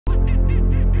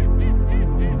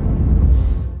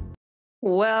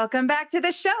Welcome back to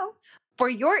the show. For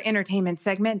your entertainment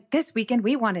segment, this weekend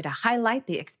we wanted to highlight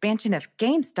the expansion of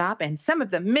GameStop and some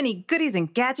of the many goodies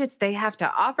and gadgets they have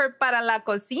to offer para la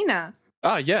cocina.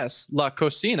 Ah, yes, La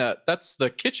Cocina. That's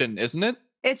the kitchen, isn't it?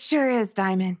 It sure is,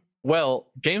 Diamond. Well,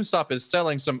 GameStop is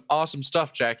selling some awesome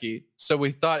stuff, Jackie, so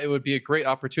we thought it would be a great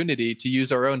opportunity to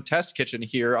use our own test kitchen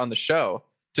here on the show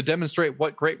to demonstrate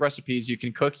what great recipes you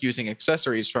can cook using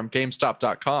accessories from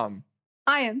GameStop.com.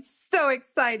 I am so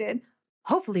excited.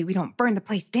 Hopefully we don't burn the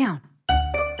place down.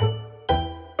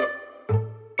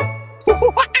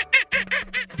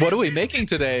 What are we making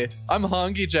today? I'm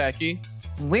hungry, Jackie.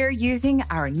 We're using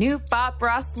our new Bob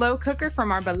Ross slow cooker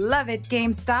from our beloved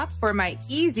GameStop for my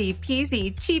easy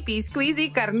peasy cheapy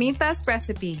squeezy carnitas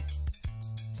recipe.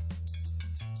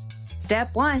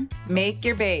 Step 1, make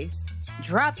your base.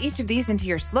 Drop each of these into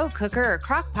your slow cooker or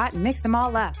crock pot and mix them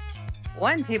all up.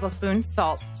 1 tablespoon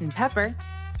salt and pepper,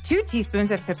 2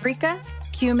 teaspoons of paprika,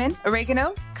 cumin,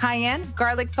 oregano, cayenne,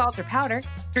 garlic salt or powder,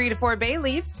 3 to 4 bay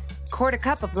leaves, 1/4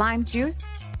 cup of lime juice,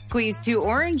 squeeze 2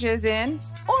 oranges in,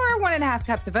 or 1.5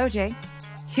 cups of OJ,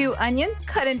 2 onions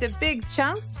cut into big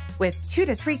chunks with 2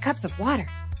 to 3 cups of water.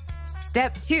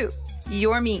 Step 2,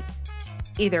 your meat.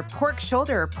 Either pork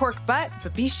shoulder or pork butt,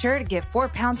 but be sure to get 4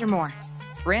 pounds or more.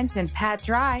 Rinse and pat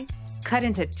dry, cut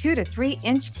into 2 to 3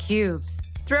 inch cubes.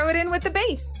 Throw it in with the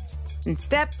base. And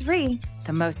step 3,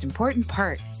 the most important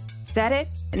part. Set it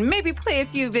and maybe play a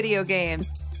few video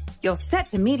games. You'll set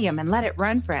to medium and let it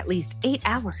run for at least 8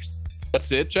 hours.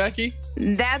 That's it, Jackie?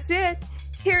 That's it.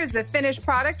 Here's the finished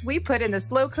product we put in the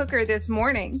slow cooker this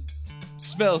morning.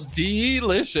 Smells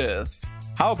delicious.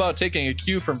 How about taking a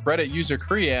cue from Reddit user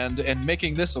Creand and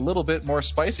making this a little bit more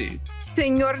spicy?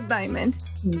 Senor Diamond,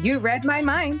 you read my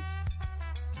mind.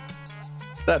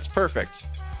 That's perfect.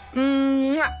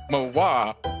 Mwah.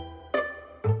 Mwah.